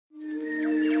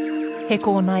He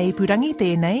kōna I purangi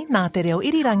tēnei nā te reo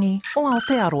irirangi o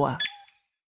Aotearoa.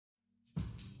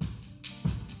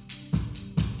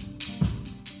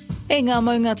 E ngā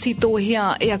maunga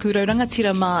titohia e aku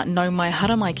rangatira mā nau mai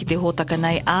haramai ki te hōtaka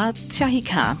nei a Te Ahi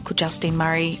Kaa, ko Justine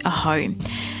Murray, aho.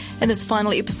 In this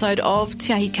final episode of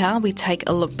Te Ahi Kaa, we take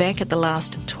a look back at the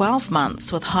last 12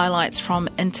 months with highlights from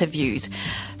interviews.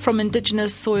 From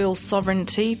Indigenous soil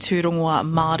sovereignty to rongoa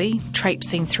Māori,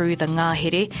 traipsing through the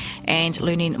ngāhere and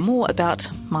learning more about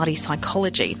Māori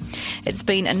psychology. It's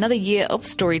been another year of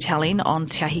storytelling on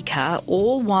Te Ahi Kaa,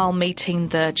 all while meeting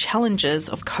the challenges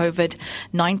of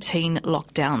COVID-19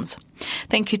 lockdowns.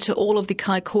 Thank you to all of the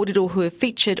kai kōrero who have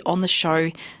featured on the show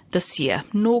this year.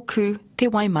 Nōku te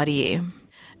waimari e.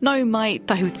 Nau mai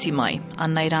tahuti mai,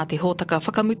 anei rā te hōtaka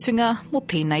whakamutunga mo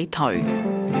tēnei tau.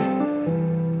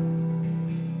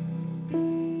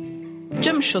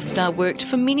 Jim Schuster worked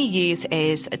for many years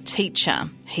as a teacher.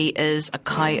 He is a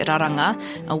kairaranga,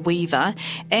 a weaver,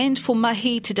 and for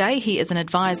Mahi today he is an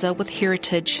advisor with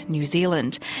Heritage New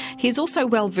Zealand. He is also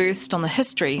well versed on the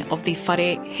history of the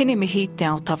whare Henemihi Te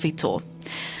Ao Tawhito.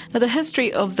 Now, the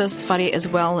history of this whare is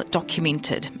well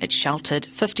documented. It sheltered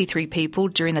 53 people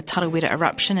during the Tarawera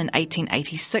eruption in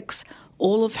 1886,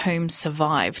 all of whom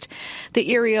survived.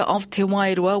 The area of Te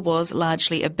Wairua was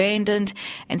largely abandoned,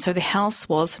 and so the house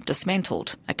was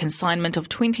dismantled. A consignment of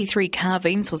 23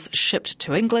 carvings was shipped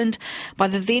to England by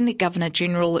the then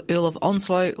Governor-General Earl of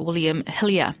Onslow, William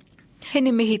Hillier.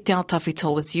 Henemihi Te Ao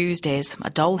Tawhito was used as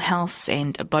a dollhouse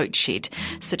and a boat shed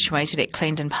situated at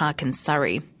Clandon Park in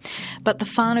Surrey. But the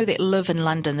whānau that live in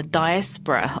London, the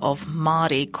diaspora of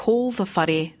Māori, call the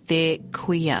whare their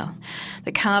kuia.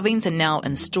 The carvings are now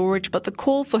in storage, but the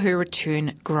call for her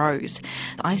return grows.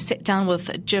 I sat down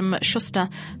with Jim Schuster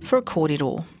for a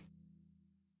kōrero.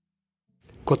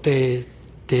 Ko te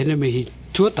Henemihi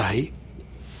tuatahi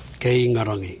kei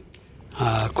Ingarangi.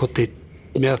 Ko te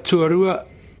mea tuarua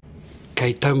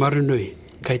kei Taumarunui,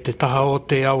 kei te taha o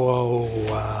te awa o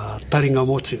Taringa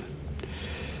Motu.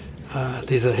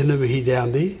 There's a Henemihi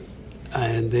down there,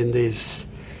 and then there's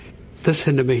this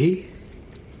Henemihi,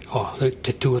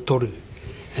 te Tuatoru,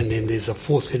 and then there's a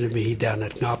fourth Henemihi down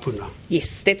at Ngāpuna.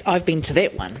 Yes, I've been to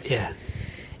that one. Yeah.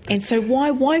 And so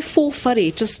why four whare,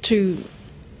 just to...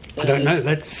 I don't know,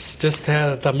 that's just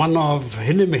how the mana of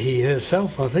Henemihi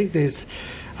herself. I think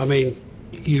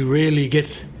you rarely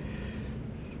get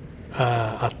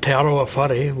a te aroa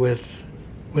whare with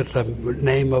the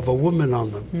name of a woman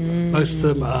on them. Most of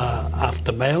them are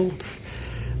after males,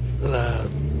 and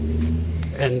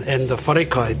the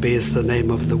wharekai bears the name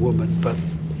of the woman. But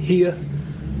here,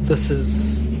 this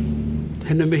is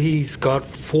Henemihi's got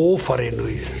 4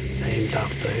 wharenuis named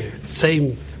after her.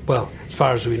 Same, well, as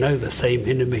far as we know, the same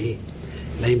Henemihi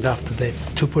named after that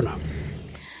tupuna.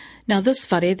 Now, this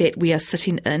whare that we are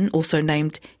sitting in, also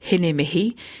named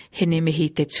Henemihi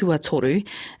Te Tuatoru,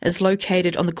 is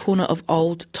located on the corner of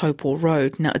Old Taupo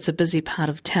Road. Now, it's a busy part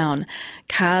of town.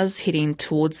 Cars heading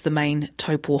towards the main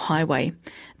Taupo Highway.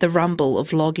 The rumble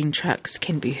of logging trucks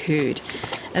can be heard.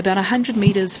 About 100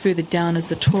 metres further down is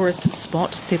the tourist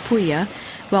spot, Te Puia,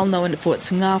 well known for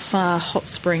its ngawha, hot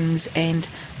springs and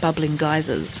bubbling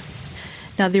geysers.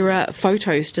 Now, there are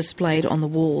photos displayed on the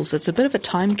walls. It's a bit of a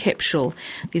time capsule.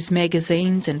 There's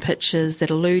magazines and pictures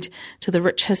that allude to the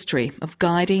rich history of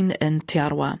guiding in Te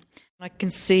Aroa. I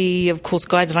can see, of course,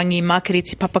 Guide Rangi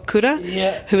Makariti Papakura,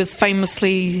 who is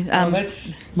famously...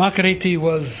 Makariti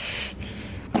was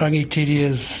Rangi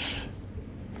Tiria's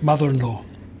mother-in-law.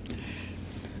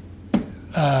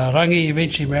 Rangi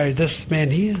eventually married this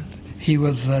man here. He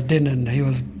was Denon. He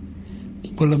was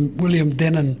William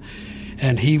Denon,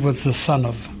 and he was the son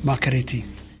of Makariti.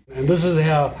 And this is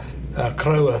how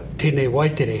Kraua Tene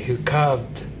Waitere, who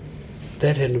carved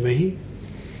that Henemihi,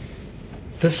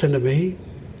 this Henemihi,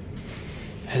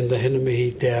 and the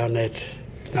Henemihi down at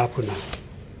Ngāpuna.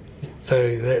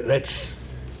 So that's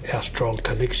our strong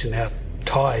connection, our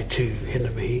tie to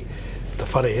Henemihi, the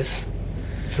whares,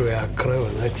 through our Kraua,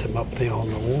 and that's him up there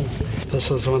on the wall. This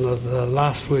was one of the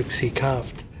last works he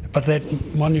carved. But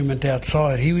that monument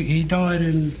outside, he died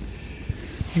in...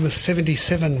 He was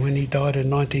 77 when he died in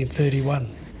 1931.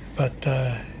 But,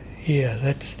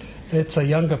 that's a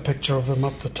younger picture of him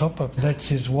up the top. That's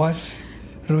his wife,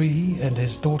 Rui, and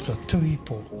his daughter,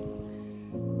 Tuhipo.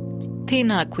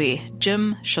 Tēnā koe,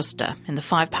 Jim Schuster, and the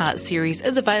 5-part series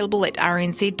is available at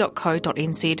rnz.co.nz/Te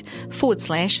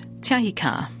Ahi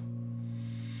Kaa.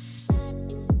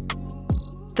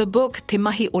 The book Te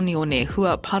Mahi Onione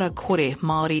Hua Parakore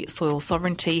Māori Soil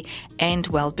Sovereignty and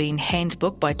Wellbeing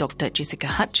Handbook by Dr. Jessica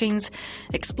Hutchings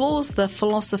explores the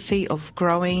philosophy of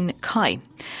growing kai.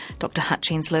 Dr.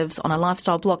 Hutchings lives on a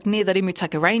lifestyle block near the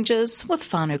Rimutaka Ranges with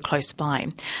whānau close by.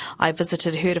 I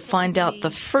visited her to find out the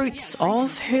fruits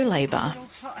of her labour.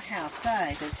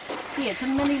 Hothouse, yeah, it's a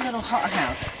mini little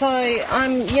hothouse. So,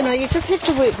 you just have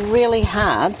to work really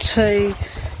hard to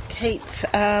keep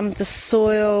the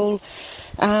soil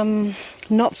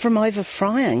not from over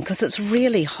frying because it's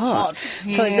really hot.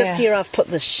 Yeah. So this year I've put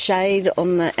the shade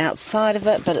on the outside of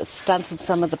it, but it's stunted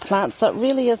some of the plants. So it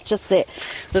really is just that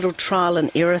little trial and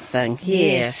error thing.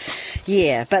 Yes.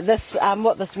 Yeah. But this,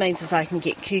 what this means is I can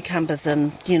get cucumbers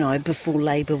in, before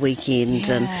Labour weekend,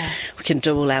 and we can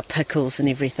do all our pickles and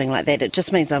everything like that. It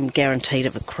just means I'm guaranteed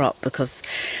of a crop because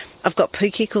I've got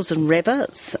pukekels and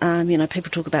rabbits. People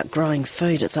talk about growing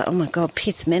food. It's like, oh my God,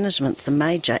 pest management's the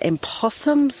major. And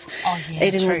possums,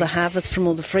 eating all the harvest from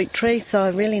all the fruit trees. So I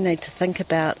really need to think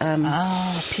about...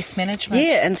 pest management.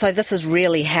 Yeah, and so this has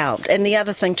really helped. And the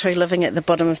other thing too, living at the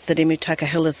bottom of the Rimutaka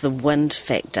Hill is the wind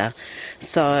factor.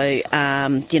 So,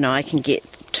 I can get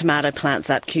tomato plants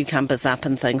up, cucumbers up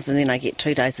and things, and then I get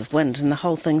 2 days of wind and the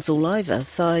whole thing's all over.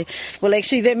 So, well,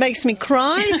 actually that makes me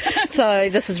cry. So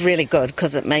this is really good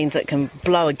because it means it can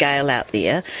blow a gale out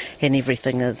there and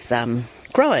everything is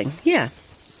growing. Yeah.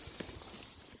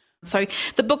 So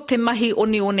the book Te Mahi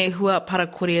Onione Hua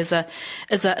Parakore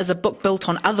is a book built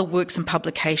on other works and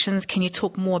publications. Can you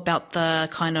talk more about the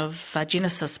kind of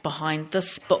genesis behind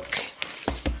this book?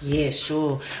 Yeah,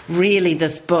 sure. Really,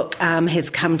 this book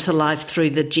has come to life through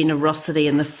the generosity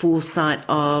and the foresight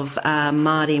of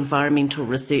Māori environmental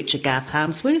researcher Garth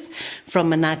Harmsworth from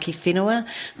Manaaki Whenua.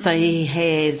 So he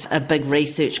had a big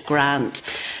research grant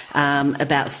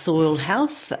about soil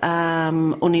health,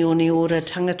 Onione Ora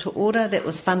Tangata Ora, that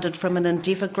was funded from an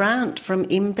Endeavour grant from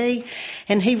MB.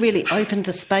 And he really opened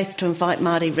the space to invite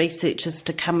Māori researchers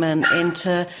to come in and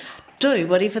to do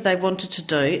whatever they wanted to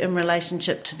do in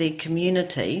relationship to their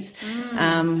communities,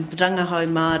 rangahau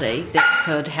Māori, that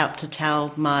could help to tell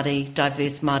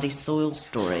diverse Māori soil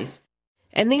stories.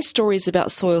 And these stories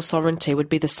about soil sovereignty would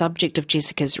be the subject of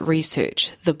Jessica's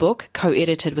research. The book,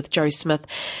 co-edited with Joe Smith,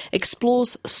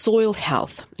 explores soil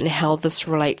health and how this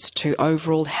relates to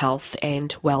overall health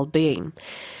and well-being.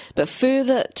 But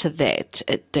further to that,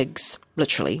 it digs,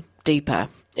 literally, deeper.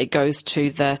 It goes to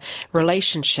the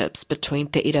relationships between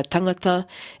te ira tangata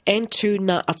and to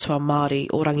ngā atua Māori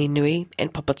o Ranginui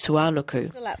and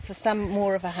Papatuānuku.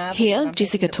 Here,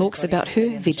 Jessica talks about her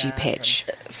veggie patch.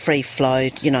 Free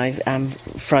flowed,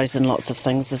 frozen lots of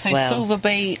things as well. So silver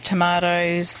beet,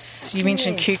 tomatoes, you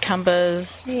mentioned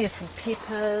cucumbers. Yes,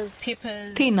 and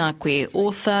peppers. Tēnā koe,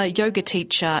 author, yoga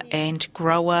teacher and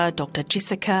grower Dr.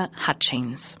 Jessica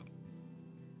Hutchings.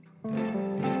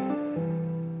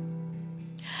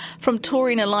 From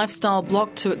touring a lifestyle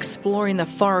block to exploring the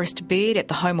forest bed at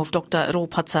the home of Dr.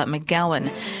 Ropata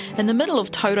McGowan. In the middle of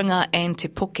Tauranga and Te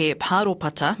Poke,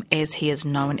 Pāropata, as he is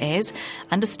known as,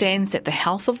 understands that the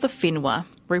health of the whenua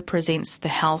represents the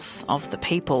health of the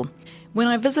people. When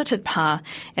I visited Pa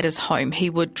at his home, he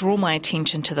would draw my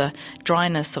attention to the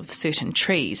dryness of certain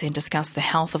trees and discuss the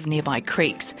health of nearby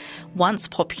creeks, once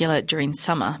popular during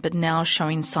summer, but now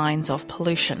showing signs of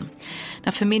pollution.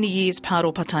 Now, for many years,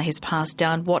 Pāropata has passed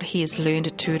down what he has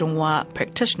learned to rongoā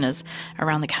practitioners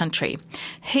around the country.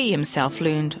 He himself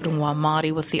learned rongoā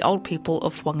Māori with the old people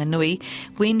of Wanganui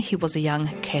when he was a young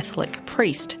Catholic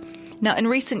priest. Now, in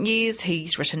recent years,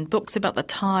 he's written books about the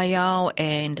taiao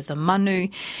and the manu.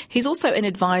 He's also an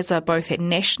advisor both at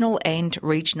national and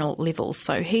regional levels,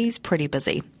 so he's pretty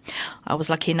busy. I was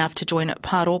lucky enough to join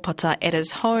Pāropata at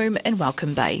his home in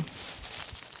Welcome Bay.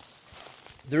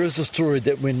 There is a story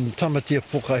that when Tamatea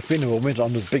Pokai Whenua went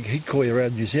on his big hikoi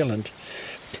around New Zealand,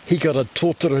 he got a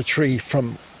tōtara tree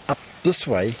from up this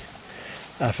way,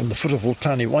 from the foot of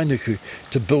Otani Wainuku,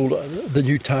 to build the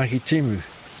new Tāki Timu.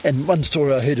 And one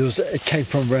story I heard was it came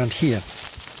from around here.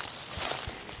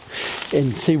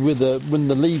 And see, when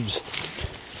the leaves,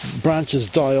 branches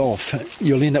die off,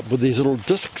 you'll end up with these little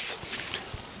discs.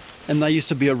 And they used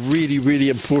to be a really, really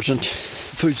important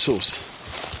food source.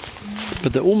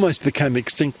 But they almost became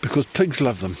extinct because pigs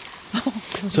love them.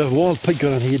 So a wild pig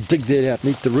got in here, dig that out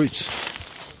and eat the roots.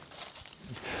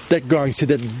 That growing, see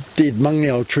that dead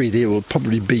mangao tree there will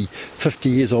probably be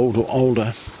 50 years old or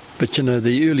older. But,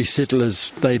 the early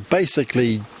settlers, they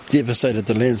basically devastated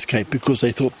the landscape because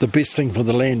they thought the best thing for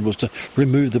the land was to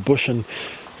remove the bush and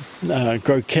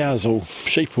grow cows or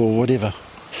sheep or whatever,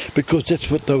 because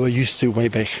that's what they were used to way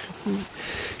back.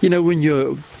 When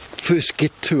you're first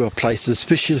get to a place,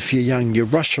 especially if you're young, you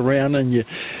rush around and you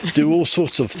do all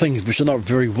sorts of things which are not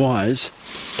very wise.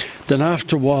 Then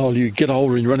after a while you get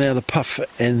older and you run out of puff,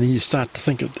 and then you start to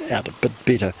think out a bit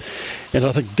better. And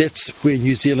I think that's where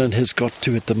New Zealand has got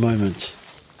to at the moment.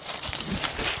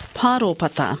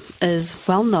 Ropata is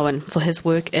well known for his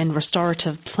work in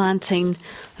restorative planting,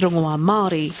 rongoā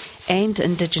Māori and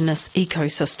indigenous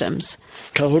ecosystems.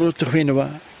 Ka ora te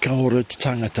whenua, ka ora te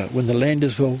tangata. When the land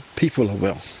is well, people are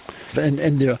well.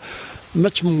 And there are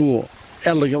much more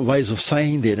elegant ways of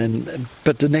saying that.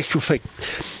 But in actual fact,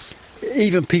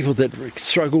 even people that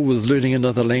struggle with learning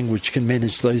another language can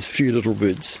manage those few little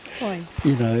words. Oi.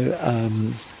 You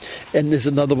know, and there's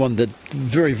another one that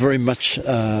very, very much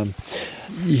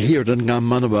you hear it in ngā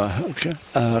manawa,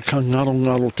 ka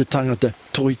ngaro te tangata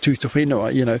toi tū te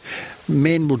whenua. You know,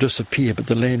 man will disappear, but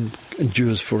the land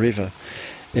endures forever.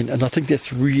 And I think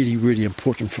that's really, really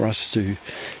important for us to,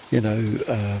 you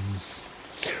know,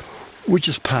 we're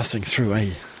just passing through,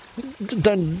 eh?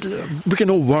 We can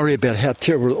all worry about how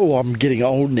terrible, I'm getting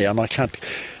old now and I can't,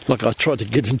 like I tried to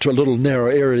get into a little narrow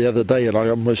area the other day and I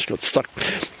almost got stuck.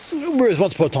 Whereas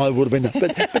once upon a time it would have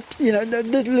been, but you know,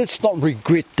 let's not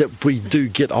regret that we do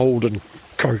get old and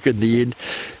croak in the end.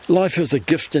 Life is a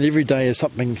gift and every day is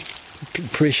something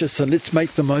precious, so let's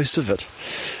make the most of it.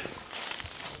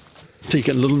 So you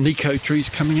get little Nico trees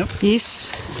coming up.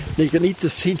 Yes. Now you can eat the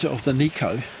centre of the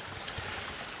Nico.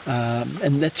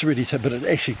 And that's really tough, but it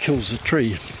actually kills the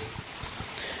tree.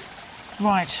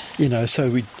 Right. You know, so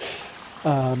we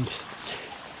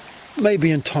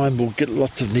maybe in time we'll get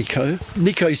lots of Nico.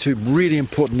 Nico used to be really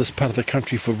important in this part of the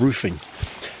country for roofing.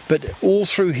 But all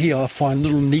through here I find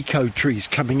little Nico trees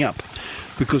coming up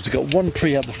because we've got one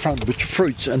tree out the front which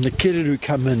fruits and the kereru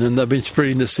come in and they've been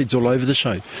spreading the seeds all over the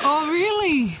show. Oh,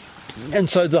 really? And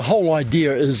so the whole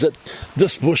idea is that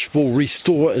this bush will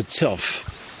restore itself.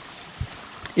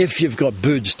 If you've got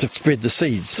birds to spread the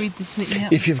seeds. Yeah.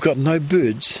 If you've got no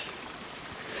birds,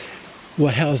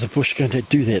 well, how is a bush going to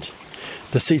do that?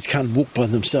 The seeds can't walk by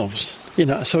themselves. You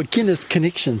know, so again, it's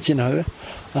connections, you know.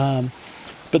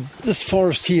 But this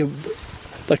forest here,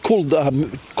 they called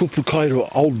Kupu Kairo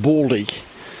Old Baldy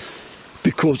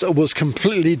because it was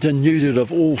completely denuded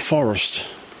of all forest.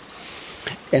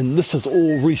 And this is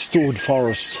all restored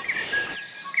forest.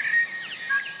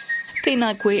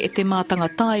 Tēnā koe e te mātanga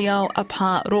tai ao a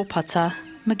pā Ropata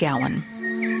McGowan.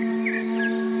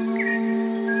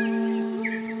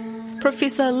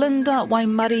 Professor Linda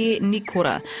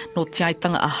Nikora no Te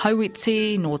Aitanga a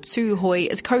Hauiti no Tūhoi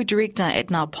is co-director at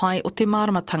Ngā Pai o Te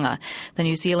Māramatanga, the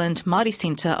New Zealand Māori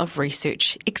Centre of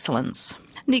Research Excellence.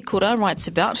 Nikora writes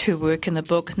about her work in the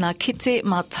book Ngā Kete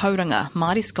Mā Tauranga,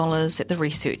 Māori Scholars at the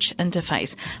Research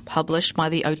Interface, published by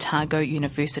the Otago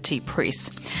University Press.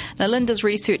 Now, Linda's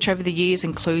research over the years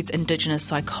includes Indigenous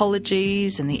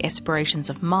psychologies and the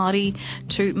aspirations of Māori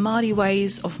to Māori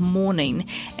ways of mourning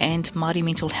and Māori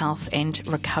mental health and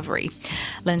recovery.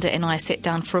 Linda and I sat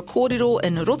down for a kōrero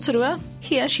in Rotorua.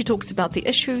 Here she talks about the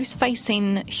issues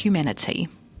facing humanity.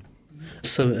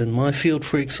 So in my field,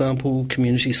 for example,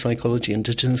 community psychology,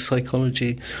 Indigenous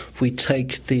psychology, if we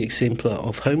take the exemplar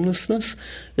of homelessness,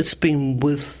 it's been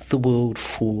with the world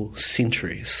for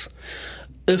centuries.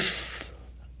 If,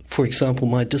 for example,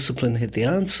 my discipline had the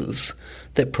answers,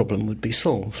 that problem would be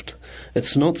solved.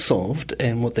 It's not solved,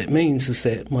 and what that means is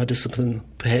that my discipline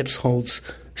perhaps holds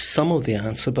some of the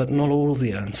answer, but not all of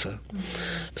the answer.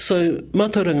 So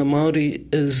Mātauranga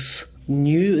Māori is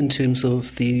new in terms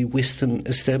of the Western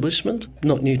establishment,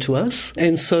 not new to us.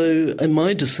 And so in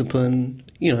my discipline,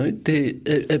 you know,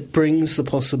 it brings the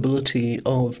possibility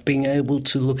of being able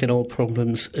to look at old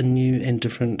problems in new and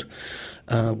different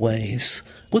ways,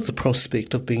 with the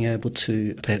prospect of being able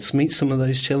to perhaps meet some of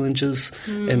those challenges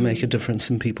and make a difference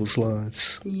in people's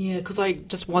lives. Yeah,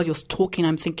 because while you're talking,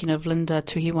 I'm thinking of Linda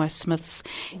Tuhiwai Smith's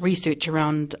research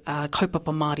around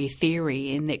kaupapa Māori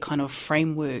theory and that kind of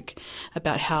framework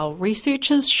about how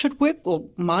researchers should work, or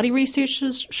Māori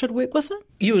researchers should work with it.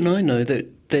 You and I know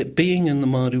that being in the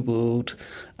Māori world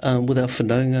with our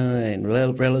whanaunga and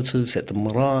relatives at the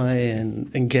marae and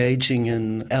engaging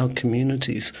in our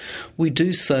communities, we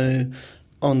do so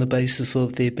on the basis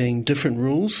of there being different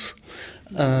rules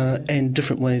and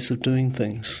different ways of doing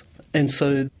things. And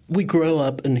so we grow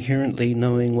up inherently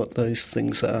knowing what those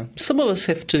things are. Some of us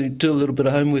have to do a little bit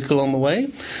of homework along the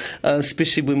way,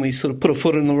 especially when we sort of put a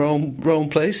foot in the wrong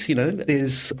place. You know,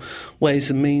 there's ways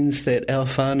and means that our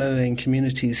whānau and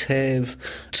communities have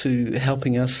to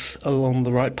helping us along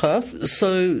the right path.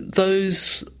 So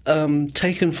those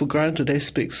taken for granted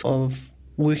aspects of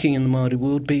working in the Māori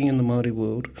world, being in the Māori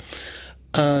world,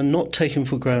 are not taken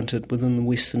for granted within the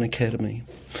Western Academy.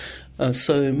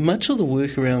 So much of the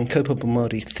work around kaupapa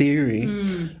Māori theory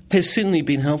has certainly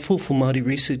been helpful for Māori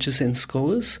researchers and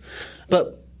scholars,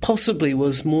 but possibly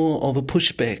was more of a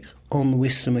pushback on the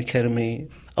Western Academy,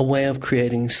 a way of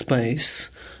creating space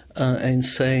and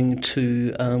saying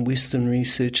to Western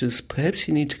researchers, perhaps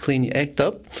you need to clean your act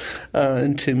up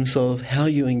in terms of how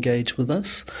you engage with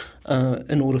us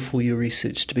in order for your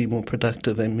research to be more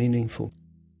productive and meaningful.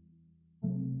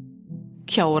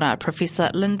 Kia ora, Professor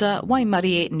Linda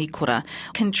Nikora,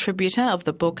 contributor of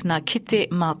the book Ngā Kite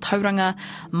Mā Tauranga,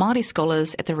 Māori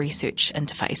Scholars at the Research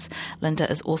Interface. Linda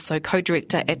is also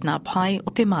co-director at Ngā Pai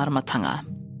o Te Māramatanga.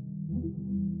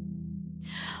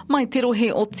 Mai te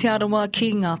rohe o te arawa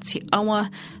ki Ngāti Awa,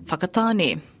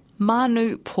 whakatāne,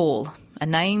 Manu Paul, a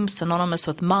name synonymous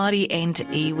with Māori and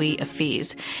iwi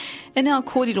affairs. In our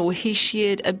kōrero, he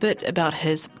shared a bit about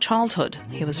his childhood.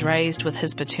 He was raised with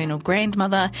his paternal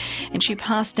grandmother, and she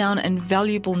passed down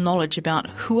invaluable knowledge about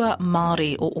hua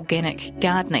Māori, or organic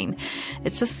gardening.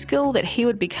 It's a skill that he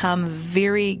would become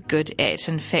very good at.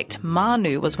 In fact,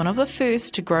 Manu was one of the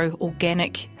first to grow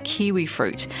organic kiwi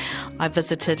fruit. I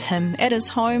visited him at his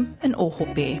home in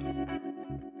Ohope.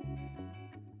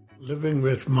 Living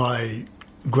with my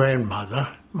grandmother,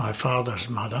 my father's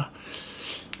mother,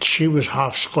 she was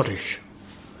half Scottish.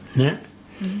 Yeah?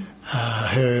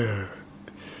 Her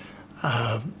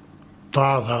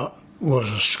father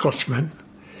was a Scotsman,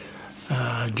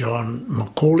 John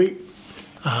Macaulay.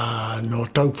 No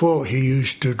Taupo, he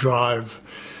used to drive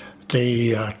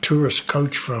the tourist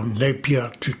coach from Napier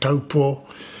to Taupo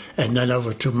and then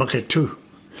over to Maketu.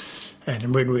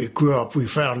 And when we grew up, we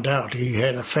found out he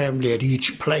had a family at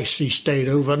each place he stayed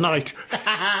overnight.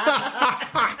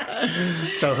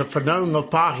 So he whanaunga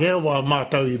Pākehā wa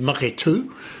mātou I Maketu,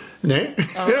 ne?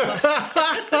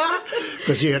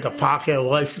 Because he had a Pākehā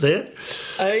wife there.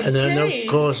 Okay. And then, of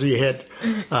course, he had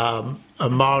a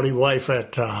Māori wife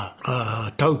at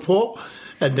Taupo,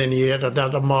 and then he had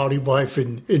another Māori wife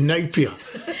in Napier.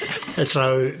 And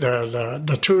so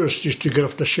the tourists used to get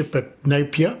off the ship at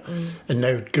Napier, and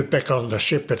they would get back on the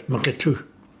ship at Maketu.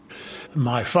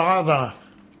 My father,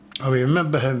 I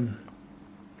remember him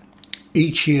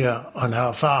each year on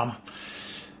our farm.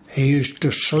 He used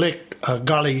to select a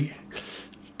gully,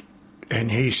 and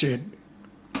he said,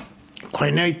 "Koe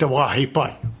nei te wāhi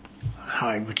pai."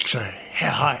 I would say, "He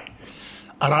hai,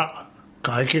 ara,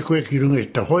 ka eke koe ki runga I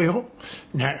te hoiho,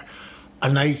 ne,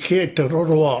 anei ke te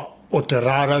roroa o te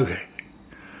rārauhe.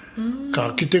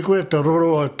 Ka kite koe te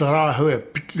roroa o te rārauhe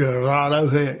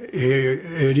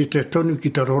e rite tonu ki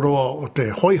te roroa o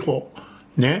te hoiho,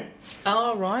 ne?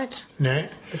 Oh, right. Ne?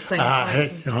 The same he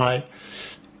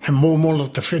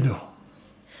mōmona te whenua.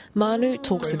 Manu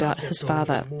talks about his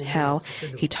father, how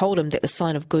he told him that the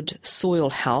sign of good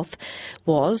soil health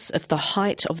was if the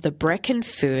height of the bracken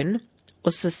fern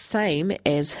was the same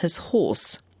as his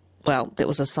horse. Well, that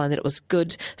was a sign that it was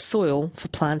good soil for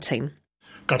planting.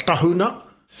 Ka tahuna,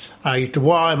 I te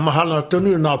wā e mahana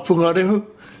tonu nā pungarehu,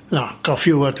 nā ka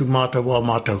whiu atu mātou wā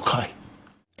mātou kai.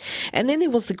 And then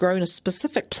there was the growing of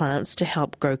specific plants to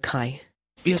help grow kai.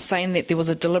 You're saying that there was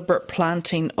a deliberate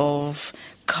planting of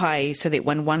kai, so that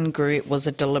when one grew, it was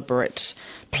a deliberate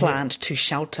plant to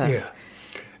shelter. Yeah.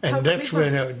 And that's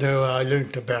when I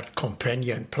learned about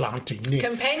companion planting.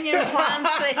 Companion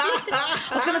planting.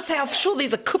 I was going to say, I'm sure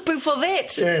there's a kupu for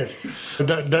that. Yes.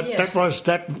 That was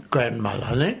that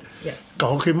grandmother, ne? Yeah. Ka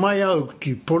hoki mai au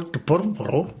ki te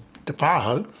poroporo, te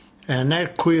pāhau, and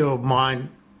that koe of mine,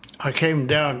 I came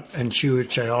down and she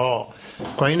would say, "Oh,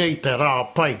 koe nei te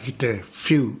rā pai ki te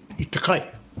whiu I te kai."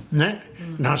 Ne?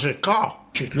 And I said, "Ka."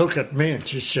 She'd look at me and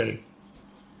she'd say,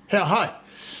 "How high?"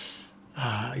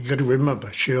 You got to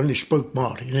remember, she only spoke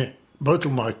Māori, ne? Both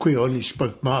of my koe only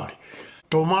spoke Māori.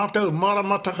 Tō mātou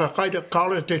māramataka kaira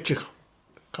kāre te tika,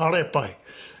 kāre pai,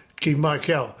 ki mai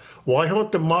kiao.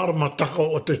 Waiho te māramataka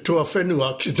o te tua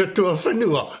whenua, ki te tua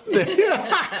whenua.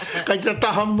 Kai te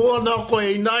taha mua nā koe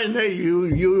I nai nei,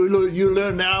 you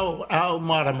learn our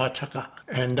māramataka.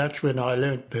 And that's when I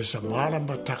learned there's a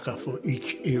māramataka for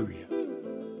each area.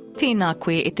 Tēnā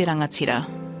koe e te rangatira,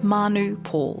 Manu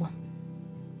Paul.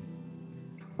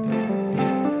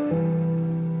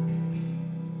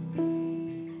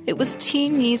 It was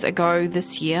 10 years ago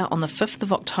this year, on the 5th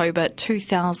of October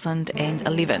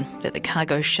 2011, that the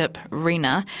cargo ship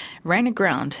Rena ran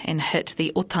aground and hit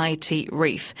the Otaiti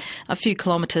Reef, a few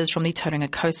kilometres from the Tauranga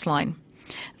coastline.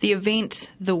 The event,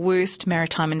 the worst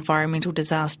maritime environmental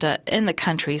disaster in the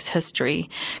country's history,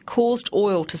 caused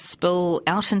oil to spill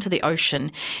out into the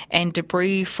ocean, and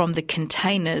debris from the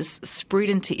containers spread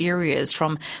into areas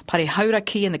from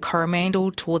Parehauraki in the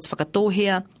Coromandel towards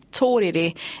Whakatohea,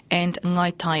 Tōrere and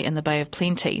Ngaitai in the Bay of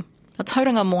Plenty.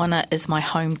 Tauranga Moana is my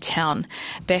hometown.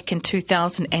 Back in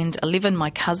 2011, my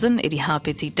cousin,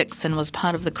 Iriha Dixon, was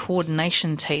part of the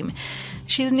coordination team.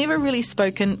 She's never really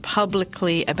spoken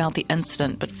publicly about the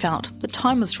incident, but felt the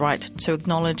time was right to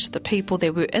acknowledge the people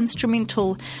that were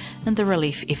instrumental in the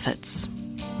relief efforts.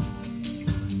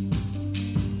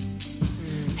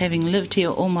 Having lived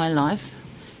here all my life,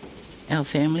 our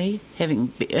family,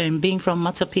 being from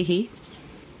Matapihi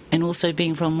and also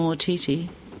being from Moatiti,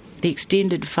 the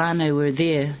extended whānau were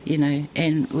there,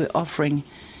 and were offering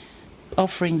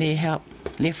their help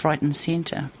left, right and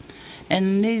centre.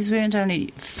 And these weren't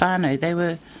only whānau, they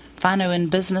were whānau in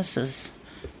businesses.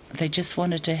 They just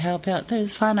wanted to help out. There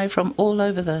was whānau from all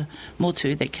over the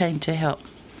motu that came to help.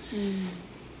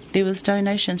 There was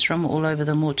donations from all over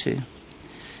the motu.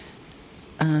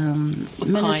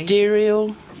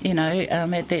 Ministerial,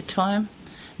 at that time,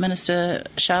 Minister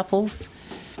Sharples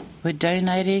were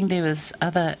donating. There was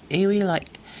other iwi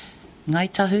like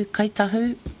Ngaitahu,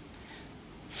 Kaitahu,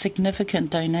 significant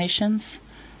donations,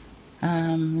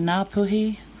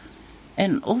 Ngāpuhi,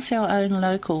 and also our own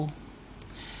local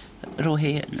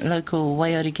rohe, local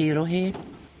Waiariki rohe.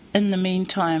 In the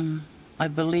meantime, I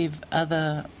believe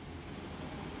other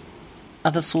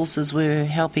sources were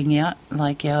helping out,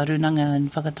 like our runanga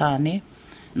and whakatāne,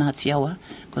 Ngāti Awa,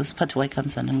 because Patuai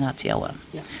comes in Ngāti Awa.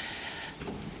 Yeah.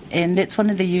 And that's one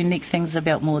of the unique things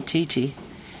about Moatiti.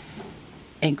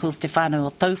 And of course, Te Whānau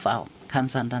o Taufao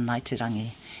comes under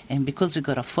Ngaitirangi. And because we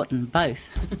got a foot in both,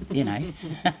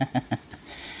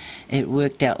 it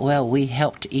worked out well. We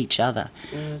helped each other.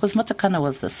 Because Matakana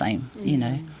was the same,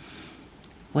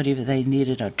 Whatever they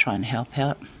needed, I'd try and help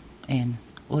out. And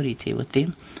orite with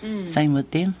them, same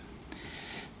with them.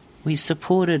 We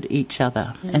supported each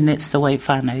other, and that's the way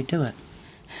whānau do it.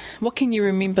 What can you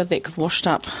remember that washed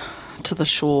up to the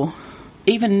shore?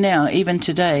 Even now, even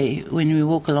today, when we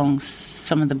walk along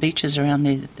some of the beaches around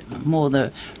there, more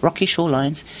the rocky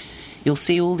shorelines, you'll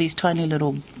see all these tiny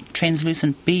little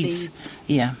translucent beads.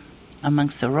 Yeah,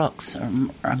 amongst the rocks, or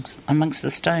amongst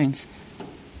the stones.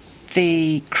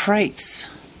 The crates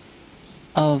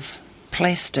of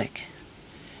plastic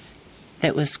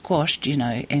that was squashed,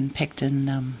 and packed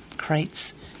in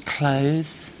crates,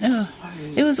 clothes.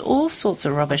 There was all sorts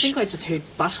of rubbish. I think I just heard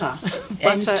butter.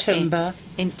 And timber.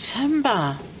 And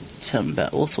timber. Timber,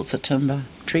 all sorts of timber,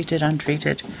 treated,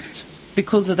 untreated.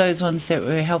 Because of those ones that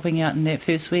were helping out in that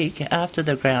first week after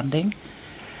the grounding,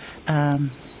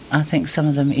 I think some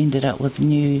of them ended up with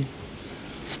new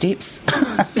steps.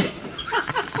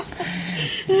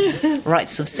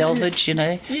 Rights of salvage, Some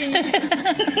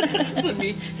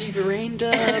new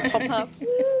veranda pop up.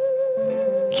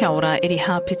 Kia ora,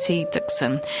 Iriha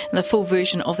Dixon. And the full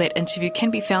version of that interview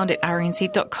can be found at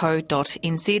rnz.co.nz/Te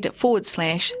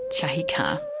Ahi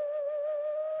Kaa.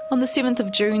 On the 7th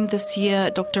of June this year,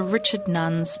 Dr. Richard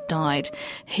Nuns died.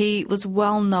 He was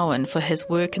well known for his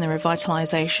work in the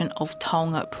revitalisation of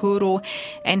Taonga Puro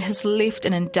and has left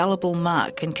an indelible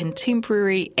mark in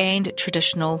contemporary and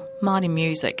traditional Māori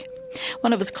music.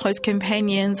 One of his close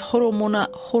companions, Horomona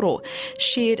Horo,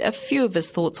 shared a few of his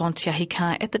thoughts on Te Ahi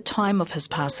Kaa at the time of his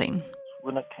passing.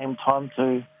 When it came time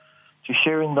to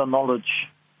sharing the knowledge,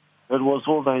 it was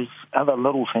all those other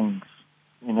little things,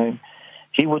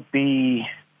 He would be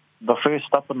the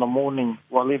first up in the morning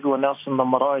while everyone else in the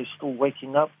marae is still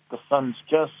waking up. The sun's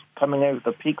just coming over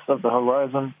the peaks of the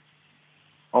horizon.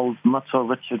 Old Matua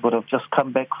Richard would have just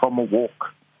come back from a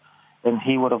walk, and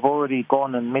he would have already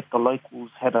gone and met the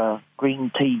locals, had a green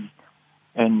tea,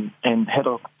 and had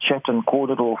a chat and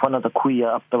kōrero with one of the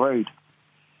kuia up the road,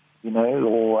 he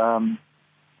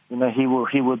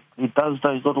does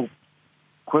those little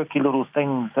quirky little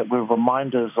things that were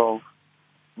reminders of,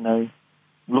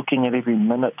 looking at every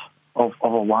minute of a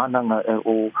wānanga,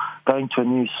 or going to a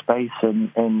new space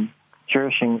and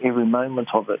cherishing every moment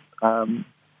of it.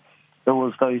 There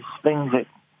was those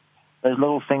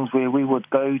little things where we would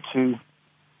go to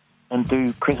and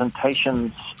do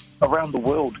presentations around the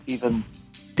world even.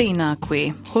 Tēnā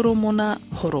koe, Horomona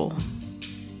Horo.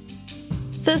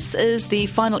 This is the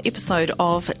final episode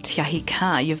of Te Ahi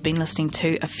Kaa. You've been listening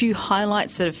to a few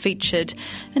highlights that have featured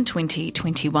in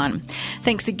 2021.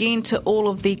 Thanks again to all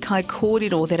of the kai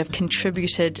kōrero that have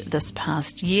contributed this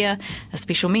past year. A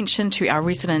special mention to our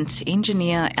resident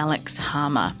engineer, Alex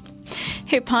Harmer.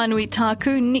 He pānui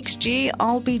tāku, next year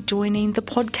I'll be joining the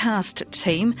podcast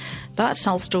team, but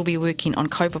I'll still be working on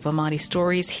kaupapa Māori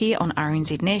stories here on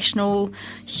RNZ National.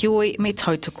 Hioi me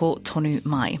tautoko tonu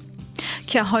mai.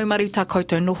 Kia haumaru tā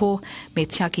koutou noho, me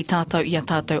tia ki tātou i a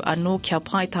tātou anō, kia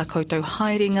pai tā koutou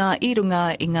haerenga i runga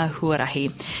i ngā huarahi.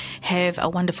 Have a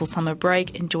wonderful summer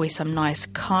break, enjoy some nice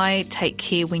kai, take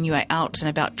care when you are out and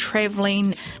about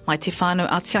travelling. Mai te whānau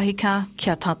a Te Ahi Kaa,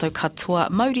 kia tātou katoa,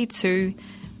 mauri tū,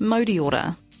 mauri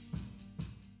ora.